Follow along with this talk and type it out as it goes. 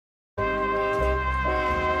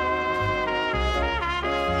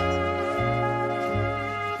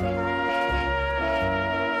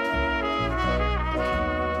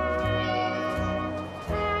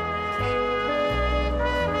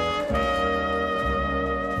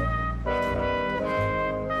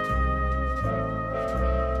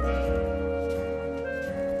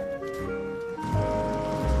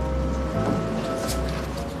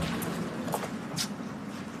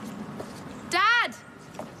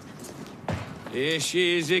Here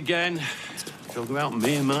she is again. Talk about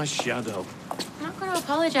me and my shadow. I'm not going to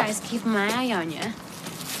apologise for keeping my eye on you.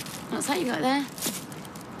 What's that you got there?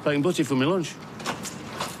 Plain butty for my lunch.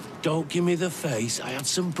 Don't give me the face. I had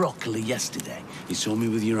some broccoli yesterday. You saw me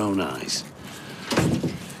with your own eyes.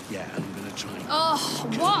 Yeah, I'm gonna try. Oh,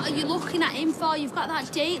 what are you looking at him for? You've got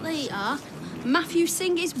that date later. Matthew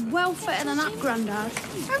Singh is well fitter than that, Grandad.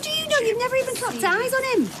 How do you know? You've never even clapped eyes on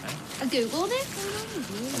him. I googled it.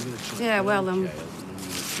 Yeah, well,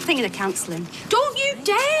 thinking of cancelling. Don't you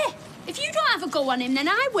dare! If you don't have a go on him, then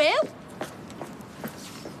I will.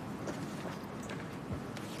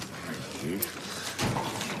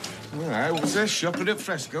 All right, what's this? Shopping at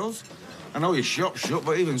Fresco's? I know your shop's shut,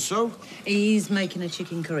 but even so. He's making a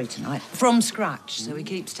chicken curry tonight, from scratch, so he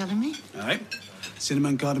keeps telling me. All right.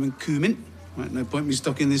 Cinnamon, cardamom, cumin. Right, no point me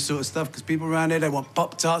stocking this sort of stuff, because people around here, they want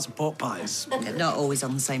Pop-Tarts and pork pies. They're not always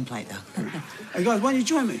on the same plate, though. Hey, guys, why don't you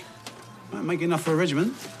join me? Might make enough for a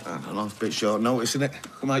regiment. I don't know, it's a bit short notice, isn't it?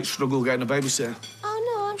 We might struggle getting a babysitter.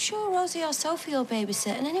 Oh, no, I'm sure Rosie or Sophie will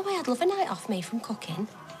babysit. And anyway, I'd love a night off me from cooking.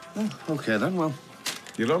 Oh, OK, then, well,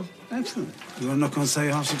 you're on. Excellent. You want to knock on, say,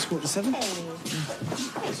 6:30, 7?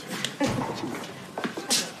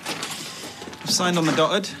 I've signed on the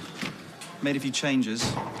dotted. Made a few changes,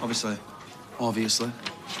 obviously.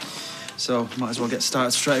 So, might as well get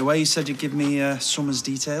started straight away. You said you'd give me Summer's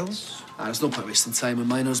details. There's no point wasting time with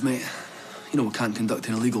minors, mate. You know we can't conduct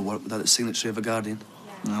any legal work without the signature of a guardian.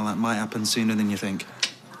 Well, that might happen sooner than you think.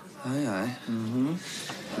 Aye, aye. An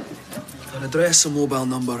address, a mobile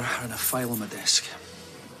number, and a file on my desk.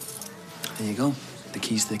 There you go. The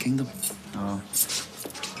keys to the kingdom. Oh.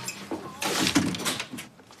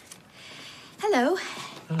 Hello.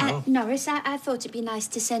 Norris, I thought it'd be nice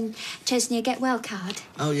to send Chesney a get well card.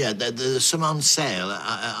 Oh, yeah, there's some on sale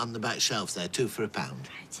on the back shelf there, 2 for £1.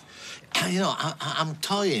 Right. You know, I'm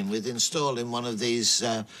toying with installing one of these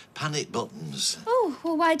panic buttons. Oh,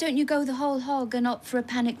 well, why don't you go the whole hog and opt for a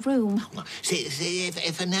panic room? See,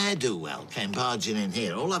 if a ne'er-do-well came barging in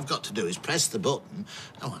here, all I've got to do is press the button,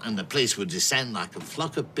 and the police would descend like a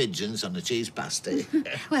flock of pigeons on a cheese pasty.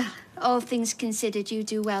 Well, all things considered, you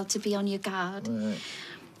do well to be on your guard. Right.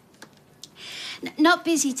 Not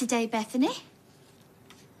busy today, Bethany?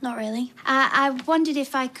 Not really. I wondered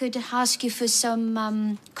if I could ask you for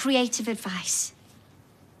some creative advice.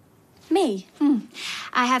 Me?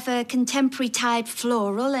 I have a contemporary type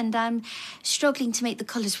floral and I'm struggling to make the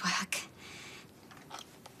colours work.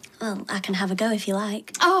 Well, I can have a go if you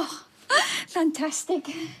like. Oh, fantastic.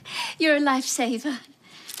 You're a lifesaver.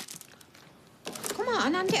 Come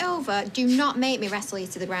on, hand it over. Do not make me wrestle you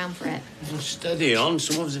to the ground for it. Steady on.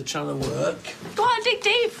 Some of us are trying to work. Go on, dig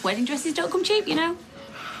deep. Wedding dresses don't come cheap, you know.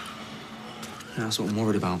 Yeah, that's what I'm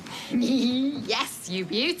worried about. Yes, you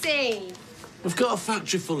beauty. We've got a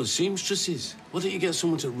factory full of seamstresses. Why don't you get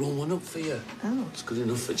someone to run one up for you? Oh. It's good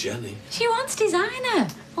enough for Jenny. She wants designer.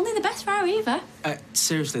 Only the best for our Eva.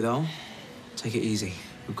 Seriously, though, take it easy.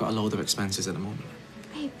 We've got a load of expenses at the moment.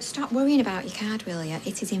 Hey, stop worrying about your card, will you?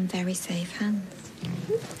 It is in very safe hands.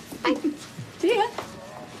 Bye. See ya.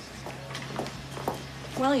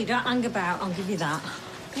 Well, you don't hang about, I'll give you that.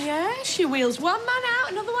 Yeah, she wheels one man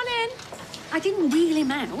out, another one in. I didn't wheel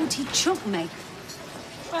him out, he chucked me.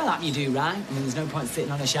 Well, that you do right. I mean, there's no point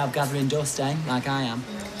sitting on a shelf gathering dust, eh? Like I am.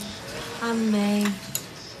 And me.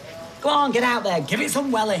 Go on, get out there. Give it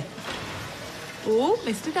some welly. Oh,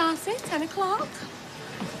 Mr. Darcy, 10 o'clock.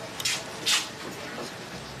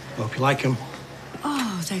 Hope you like them.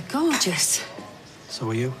 Oh, they're gorgeous. So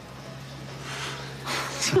are you.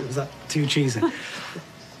 Was that too cheesy?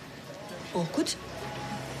 Awkward.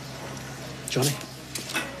 Johnny?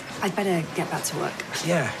 I'd better get back to work.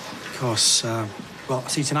 Yeah, of course. Well, I'll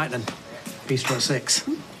see you tonight then. Bistro at 6.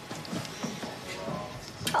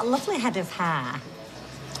 Got a lovely head of hair.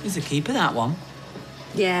 He's a keeper, that one.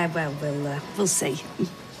 Yeah, well, we'll see.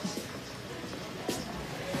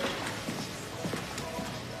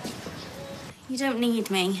 You don't need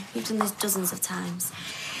me. You've done this dozens of times.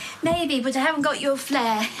 Maybe, but I haven't got your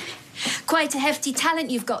flair. Quite a hefty talent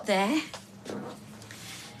you've got there.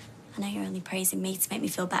 I know you're only praising me to make me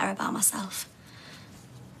feel better about myself.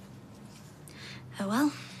 Oh,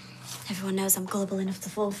 well. Everyone knows I'm gullible enough to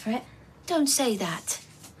fall for it. Don't say that.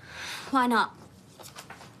 Why not?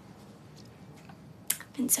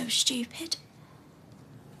 I've been so stupid.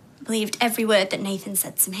 I believed every word that Nathan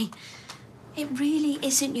said to me. It really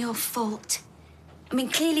isn't your fault. I mean,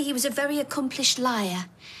 clearly he was a very accomplished liar.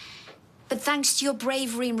 But thanks to your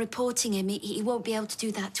bravery in reporting him, he won't be able to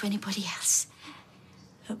do that to anybody else.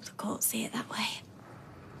 Hope the court see it that way.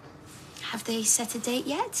 Have they set a date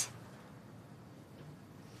yet?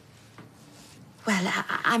 Well,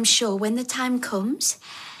 I'm sure when the time comes,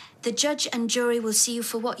 the judge and jury will see you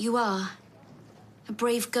for what you are. A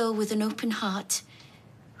brave girl with an open heart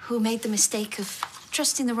who made the mistake of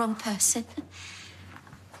trusting the wrong person.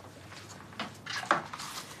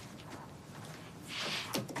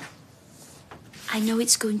 I know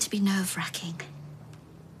it's going to be nerve-wracking,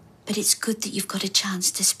 but it's good that you've got a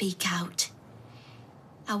chance to speak out.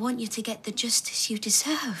 I want you to get the justice you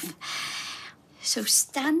deserve. So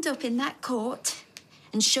stand up in that court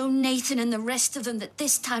and show Nathan and the rest of them that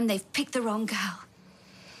this time they've picked the wrong girl.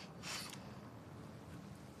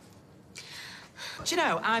 Do you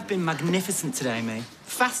know, I've been magnificent today, me.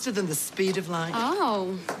 Faster than the speed of light.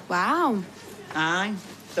 Oh, wow. Aye,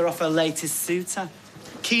 they're off her latest suitor.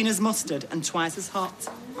 Keen as mustard and twice as hot.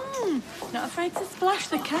 Not afraid to splash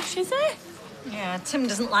the cash, is he? Yeah, Tim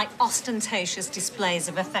doesn't like ostentatious displays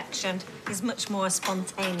of affection. He's much more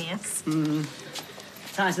spontaneous.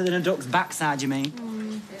 Tighter than a duck's backside, you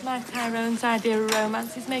mean? My Tyrone's idea of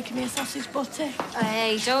romance is making me a sausage butty.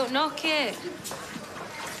 Hey, don't knock it.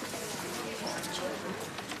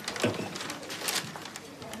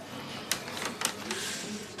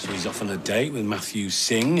 So he's off on a date with Matthew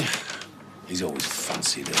Singh. He's always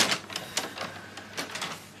fancied her.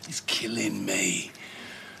 He's killing me.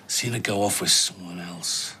 Seeing her go off with someone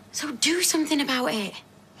else. So do something about it.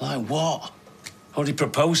 Like what? Already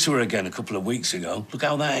proposed to her again a couple of weeks ago. Look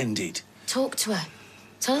how that ended. Talk to her.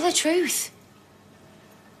 Tell her the truth.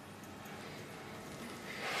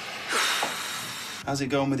 How's it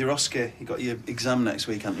going with your Oscar? You got your exam next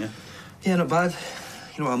week, haven't you? Yeah, not bad.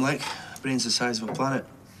 You know what I'm like. Brain's the size of a planet.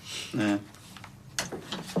 Yeah.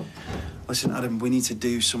 Listen, Adam, we need to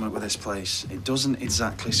do something with this place. It doesn't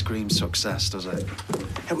exactly scream success, does it?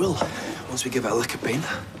 It will, once we give it a lick of paint.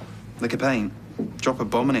 Lick of paint? Drop a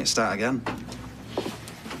bomb and it start again.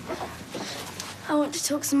 I want to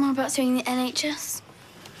talk some more about suing the NHS.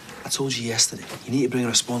 I told you yesterday, you need to bring a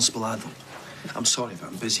responsible adult. I'm sorry, but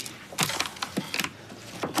I'm busy.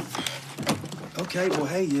 Okay, well,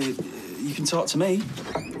 hey, you can talk to me.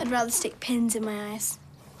 I'd rather stick pins in my eyes.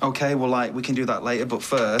 Okay, well, like, we can do that later, but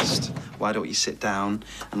first, why don't you sit down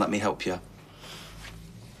and let me help you?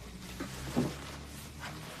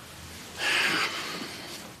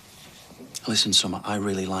 Listen, Summer, I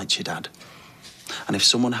really liked your dad. And if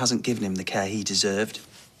someone hasn't given him the care he deserved,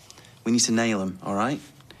 we need to nail him, all right?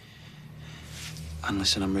 And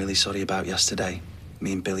listen, I'm really sorry about yesterday,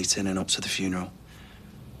 me and Billy turning up to the funeral.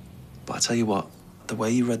 But I tell you what, the way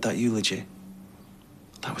you read that eulogy,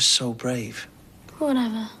 that was so brave.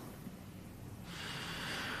 Whatever.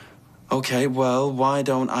 Okay, well, why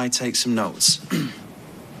don't I take some notes?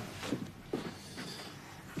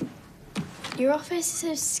 Your office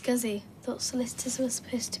is so scuzzy. Thought solicitors were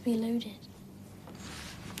supposed to be loaded.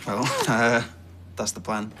 Well, that's the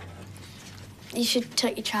plan. You should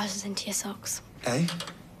tuck your trousers into your socks. Eh?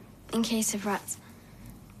 In case of rats.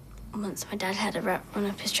 Once my dad had a rat run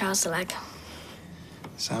up his trouser leg.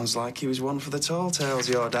 Sounds like he was one for the tall tales,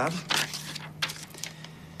 your dad.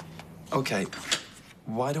 Okay,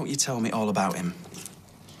 why don't you tell me all about him?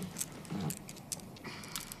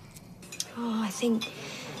 Oh, I think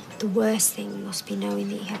the worst thing must be knowing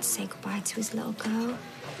that he had to say goodbye to his little girl.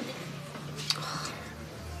 Oh,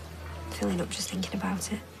 I'm filling up just thinking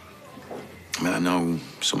about it. I mean, I know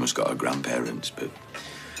someone's got her grandparents, but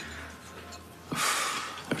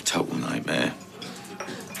they're a total nightmare.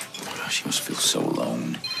 She must feel so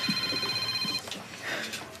alone.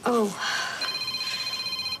 Oh.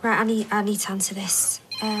 Right, I need to answer this.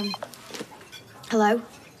 Hello?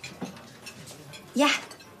 Yeah.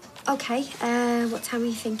 Okay. What time are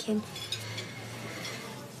you thinking?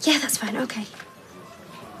 Yeah, that's fine. Okay.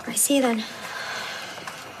 Right, see you then.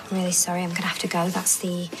 I'm really sorry. I'm gonna have to go. That's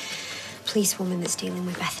the policewoman that's dealing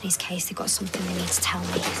with Bethany's case. They've got something they need to tell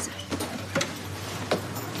me. So.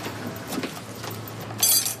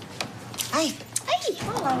 Hey. Hey,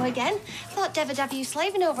 hello again. Thought Dev would have you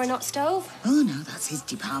slaving over a hot stove. Oh, no, that's his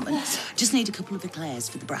department. Just need a couple of eclairs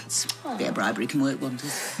for the brats. Bit of bribery can work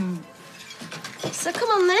wonders. So come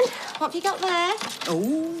on then. What have you got there?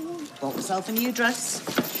 Oh, bought myself a new dress.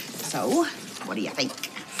 So, what do you think?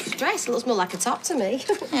 Dress looks more like a top to me.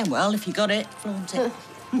 Yeah, well, if you got it, flaunt it.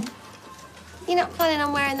 You're not planning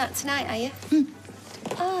on wearing that tonight, are you?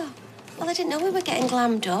 Oh, well, I didn't know we were getting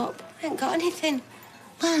glammed up. I ain't got anything.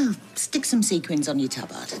 Well, stick some sequins on your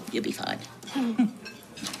tabard. You'll be fine.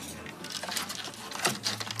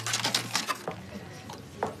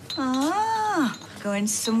 Ah, going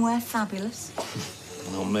somewhere fabulous.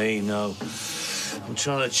 Not me, no. I'm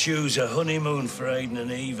trying to choose a honeymoon for Aidan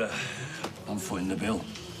and Eva. I'm footing the bill.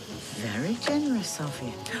 Very generous of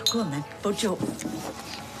you. Go on then, budge up.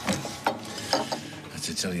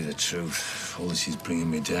 To tell you the truth, all this is bringing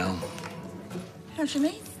me down. How do you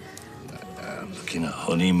mean? I'm looking at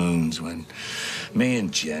honeymoons when me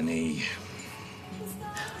and Jenny...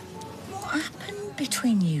 What happened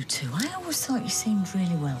between you two? I always thought you seemed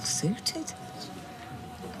really well suited.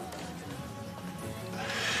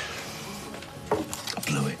 I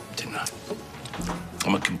blew it, didn't I?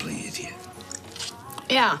 I'm a complete idiot.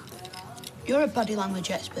 Yeah. You're a body language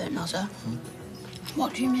expert, Nozza.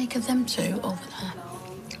 What do you make of them two over there?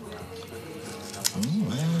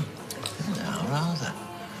 Well, they are rather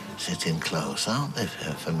sitting close, aren't they,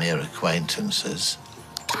 for mere acquaintances?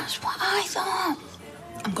 That's what I thought.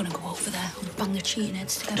 I'm gonna go over there and bang the cheating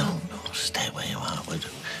heads together. No, stay where you are.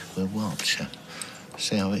 We'll watch.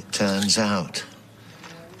 See how it turns out.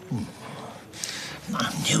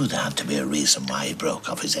 I knew there had to be a reason why he broke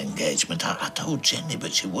off his engagement. I told Jenny,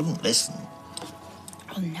 but she wouldn't listen.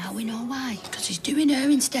 Well, now we know why. Because he's doing her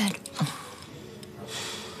instead.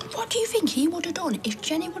 What do you think he would have done if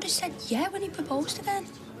Jenny would have said yeah when he proposed again?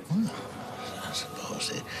 I suppose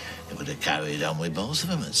he would have carried on with both of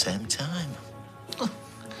them at the same time. The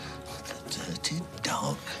dirty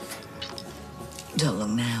dog. Don't look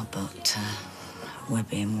now, but we're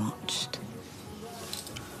being watched.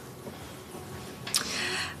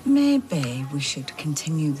 Maybe we should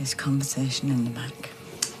continue this conversation in the back.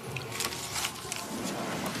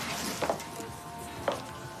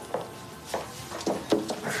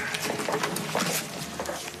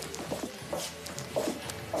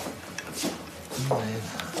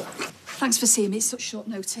 Thanks for seeing me at such short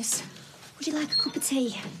notice. Would you like a cup of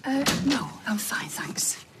tea? No, I'm fine,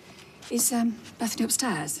 thanks. Is Bethany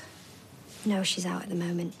upstairs? No, she's out at the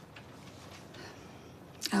moment.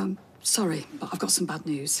 Sorry, but I've got some bad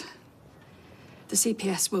news. The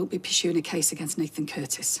CPS won't be pursuing a case against Nathan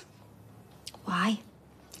Curtis. Why?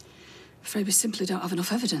 Afraid we simply don't have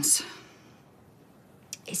enough evidence.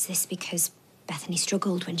 Is this because Bethany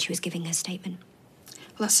struggled when she was giving her statement?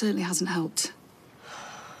 Well, that certainly hasn't helped.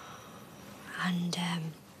 And,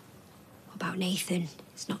 what about Nathan?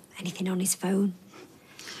 There's not anything on his phone.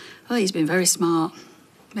 Well, he's been very smart.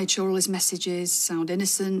 Made sure all his messages sound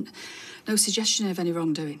innocent. No suggestion of any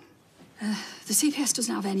wrongdoing. The CPS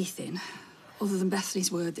doesn't have anything other than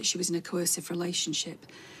Bethany's word that she was in a coercive relationship.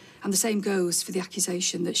 And the same goes for the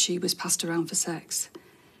accusation that she was passed around for sex.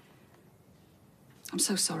 I'm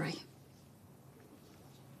so sorry.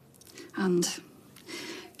 And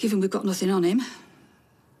given we've got nothing on him,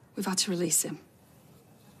 we've had to release him.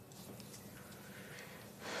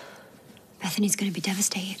 Bethany's going to be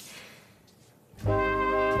devastated.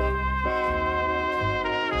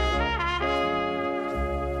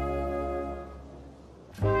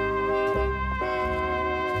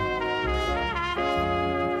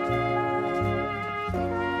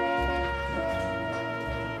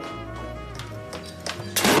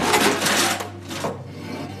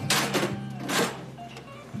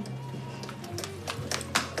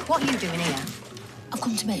 What are you doing here? I've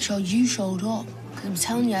come to make sure you showed up. Because I'm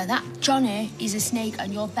telling you, that Johnny is a snake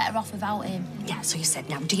and you're better off without him. Yeah, so you said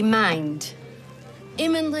now. Do you mind?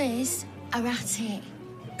 Him and Liz are at it.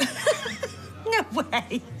 No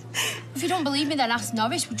way. If you don't believe me, then ask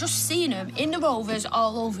Norris. We're just seeing them in the Rovers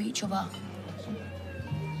all over each other.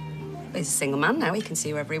 He's a single man now. He can see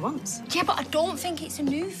whoever he wants. Yeah, but I don't think it's a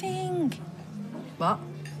new thing. What?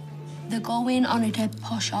 They're going on a dead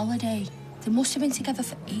posh holiday. They must have been together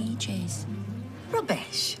for ages.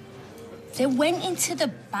 Rubbish. They went into the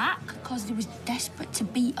back because they was desperate to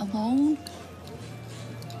be alone.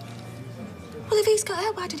 Well, if he's got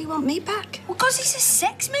her, why did he want me back? Well, because he's a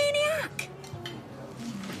sex maniac.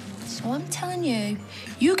 So I'm telling you,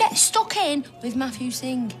 you get stuck in with Matthew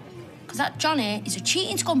Singh. Because that Johnny is a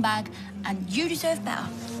cheating scumbag and you deserve better.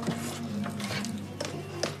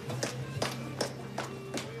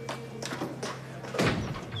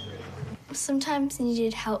 Sometimes I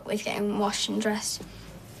needed help with getting washed and dressed.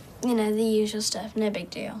 You know, the usual stuff, no big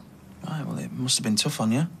deal. Right, well, it must have been tough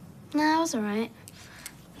on you. No, I was all right.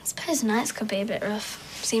 I suppose nights could be a bit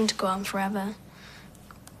rough. Seemed to go on forever.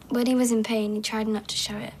 When he was in pain, he tried not to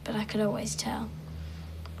show it, but I could always tell.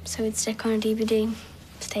 So we'd stick on a DVD,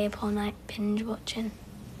 stay up all night, binge watching.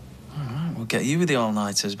 All right, we'll get you with the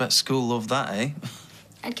all-nighters. Bet school loved that, eh?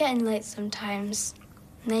 I'd get in late sometimes,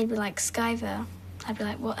 and they'd be like, Skyver. I'd be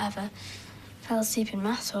like, whatever. Fell asleep in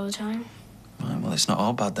maths all the time. Right, well, it's not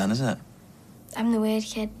all bad then, is it? I'm the weird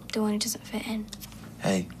kid, the one who doesn't fit in.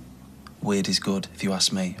 Hey, weird is good, if you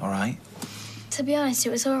ask me, all right? To be honest,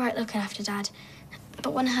 it was all right looking after Dad.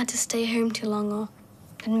 But when I had to stay home too long or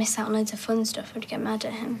I'd miss out on loads of fun stuff, I'd get mad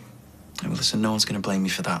at him. Hey, well, listen, no one's going to blame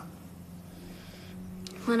you for that.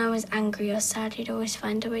 When I was angry or sad, he'd always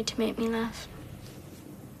find a way to make me laugh.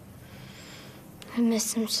 I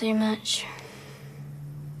miss him so much.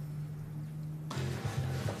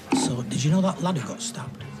 So, did you know that lad who got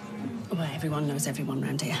stabbed? Well, everyone knows everyone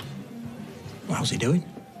round here. Well, how's he doing?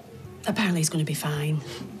 Apparently he's going to be fine.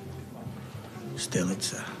 Still,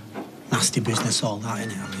 it's a nasty business, all that,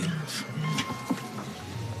 innit? I mean,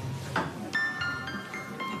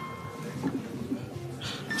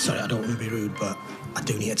 sorry, I don't want to be rude, but I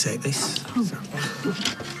do need to take this.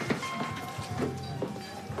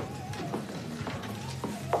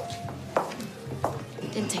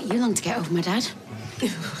 Didn't take you long to get over my dad.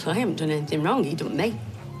 I haven't done anything wrong. He dumped me.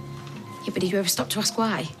 Yeah, but did you ever stop to ask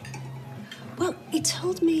why? Well, he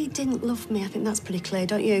told me he didn't love me. I think that's pretty clear,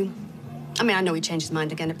 don't you? I mean, I know he changed his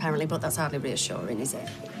mind again, apparently, but that's hardly reassuring, is it?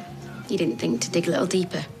 You didn't think to dig a little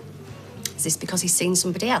deeper? Is this because he's seen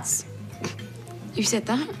somebody else? You said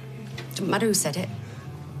that? Doesn't matter who said it.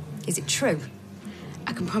 Is it true?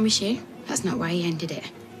 I can promise you, that's not why he ended it.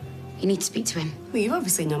 You need to speak to him. Well, you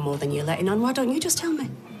obviously know more than you're letting on. Why don't you just tell me?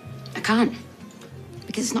 I can't.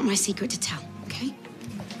 Because it's not my secret to tell, okay?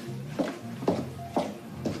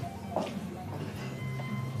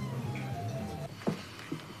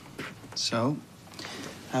 So,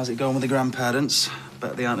 how's it going with the grandparents?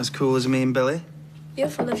 Bet they aren't as cool as me and Billy. You're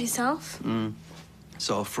full of yourself.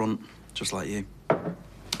 Sort of front, just like you.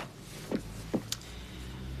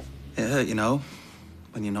 It hurt, you know,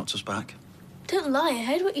 when you knocked us back. Don't lie, I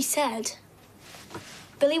heard what you said.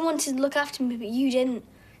 Billy wanted to look after me, but you didn't.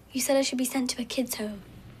 You said I should be sent to a kids' home.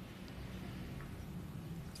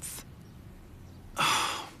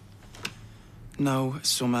 No,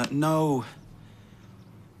 Summer, no.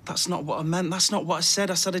 That's not what I meant. That's not what I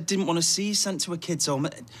said. I said I didn't want to see you sent to a kids' home.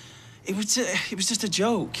 It was just a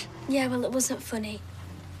joke. Yeah, well, it wasn't funny.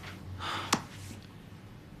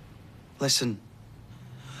 Listen,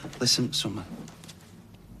 Summer.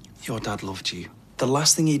 Your dad loved you. The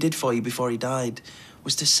last thing he did for you before he died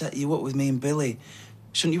was to set you up with me and Billy.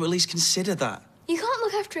 Shouldn't you at least consider that? You can't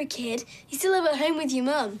look after a kid. You still live at home with your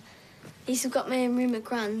mum. You still got my own room at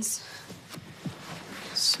Gran's.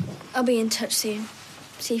 I'll be in touch soon.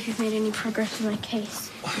 See if you've made any progress with my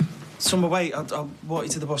case. Summer, wait. I'll walk you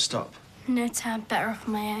to the bus stop. No time. Better off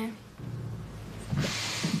on my own.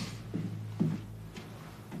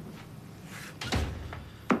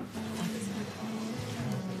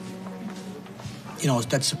 you know, I was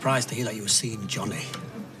dead surprised to hear that you were seeing Johnny.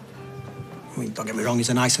 I mean, don't get me wrong, he's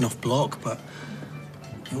a nice enough bloke, but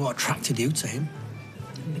what attracted you to him?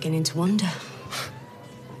 I'm beginning to wonder.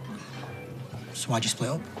 So why'd you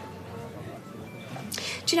split up?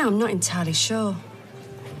 Do you know, I'm not entirely sure.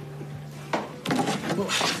 Well,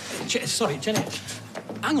 sorry, Jenny.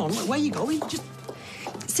 Hang on, where are you going? Just...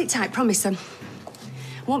 Sit tight, promise them.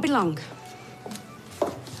 Won't be long.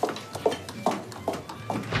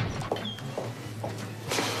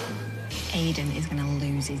 Aidan is going to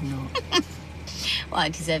lose his nut. Well, he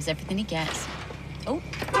deserves everything he gets. Oh.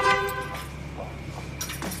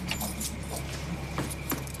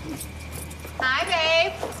 Hi,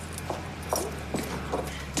 babe.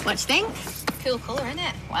 What do you think? Cool colour, isn't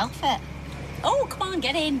it? Well fit. Oh, come on,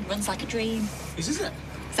 get in. Runs like a dream. This is it?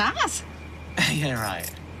 It's ours. Yeah, right.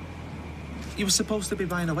 You were supposed to be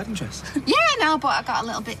buying a wedding dress. Yeah, I know, but I got a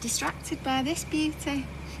little bit distracted by this beauty.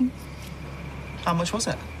 How much was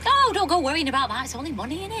it? Oh, don't go worrying about that. It's only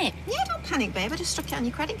money, innit? Yeah, don't panic, babe. I just stuck it on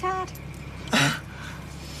your credit card.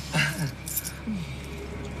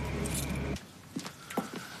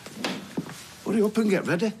 Hurry up and get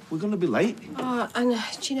ready. We're going to be late. Oh, and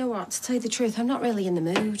do you know what? To tell you the truth, I'm not really in the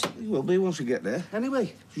mood. You will be once we get there.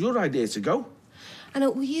 Anyway, it's your idea to go. I know,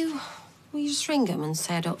 will you just ring them and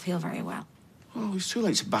say I don't feel very well? Oh, it's too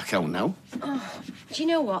late to back out now. Oh, do you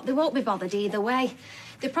know what? They won't be bothered either way.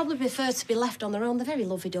 They probably prefer to be left on their own. They're very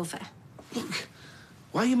lovey-dovey. Look,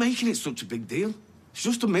 why are you making it such a big deal? It's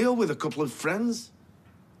just a meal with a couple of friends.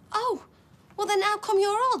 Oh, well then how come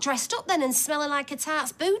you're all dressed up then and smelling like a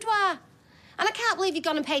tart's boudoir? And I can't believe you've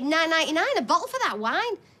gone and paid $9.99 a bottle for that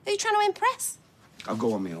wine. Who are you trying to impress? I'll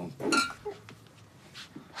go on my own.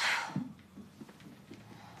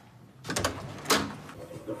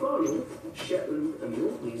 The following, Shetland and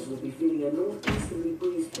Orkneys will be feeling a northeasterly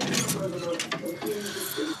breeze.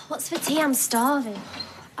 What's for tea? I'm starving.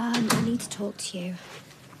 I need to talk to you.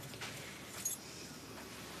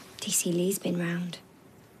 DC Lee's been round.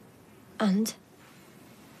 And?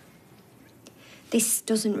 This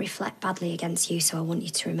doesn't reflect badly against you, so I want you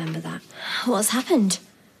to remember that. What's happened?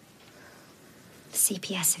 The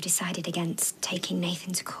CPS have decided against taking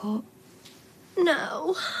Nathan to court.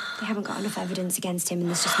 No. They haven't got enough evidence against him, and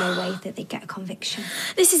there's just no way that they'd get a conviction.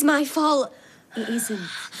 This is my fault. It isn't.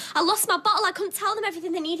 I lost my bottle. I couldn't tell them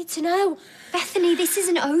everything they needed to know. Bethany, this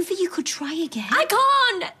isn't over. You could try again. I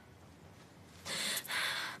can't!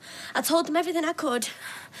 I told them everything I could.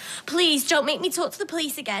 Please, don't make me talk to the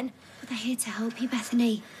police again. But they're here to help you,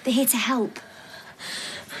 Bethany. They're here to help.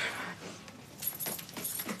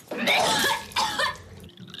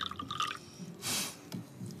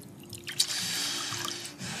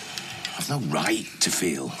 I've no right to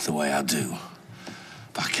feel the way I do.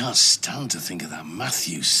 But I can't stand to think of that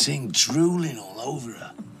Matthew Singh drooling all over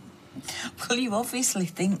her. Well, you obviously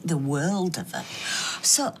think the world of her.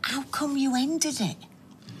 So how come you ended it?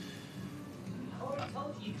 I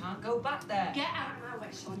told you, you can't go back there. Get out of my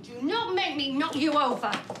way, son. Do not make me knock you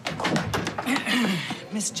over.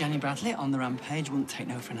 Miss Jenny Bradley on the rampage wouldn't take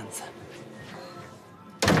no for an answer.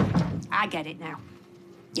 I get it now.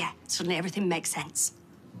 Yeah, suddenly everything makes sense.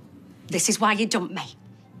 This is why you dumped me.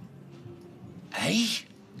 Hey?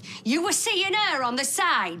 You were seeing her on the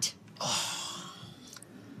side. I'll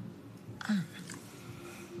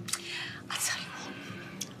tell you what,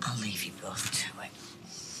 I'll leave you both to it.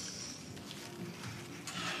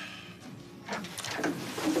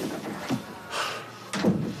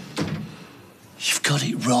 You've got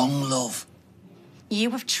it wrong, love.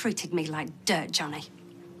 You have treated me like dirt, Johnny.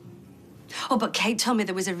 Oh, but Kate told me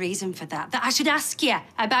there was a reason for that I should ask you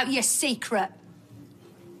about your secret.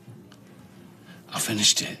 I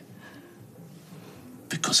finished it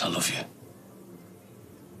because I love you.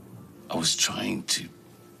 I was trying to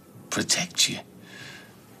protect you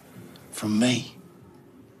from me.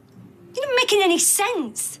 You're not making any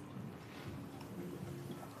sense.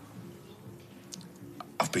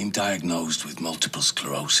 I've been diagnosed with multiple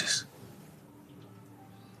sclerosis.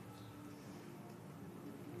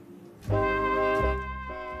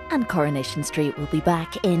 And Coronation Street will be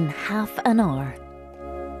back in half an hour.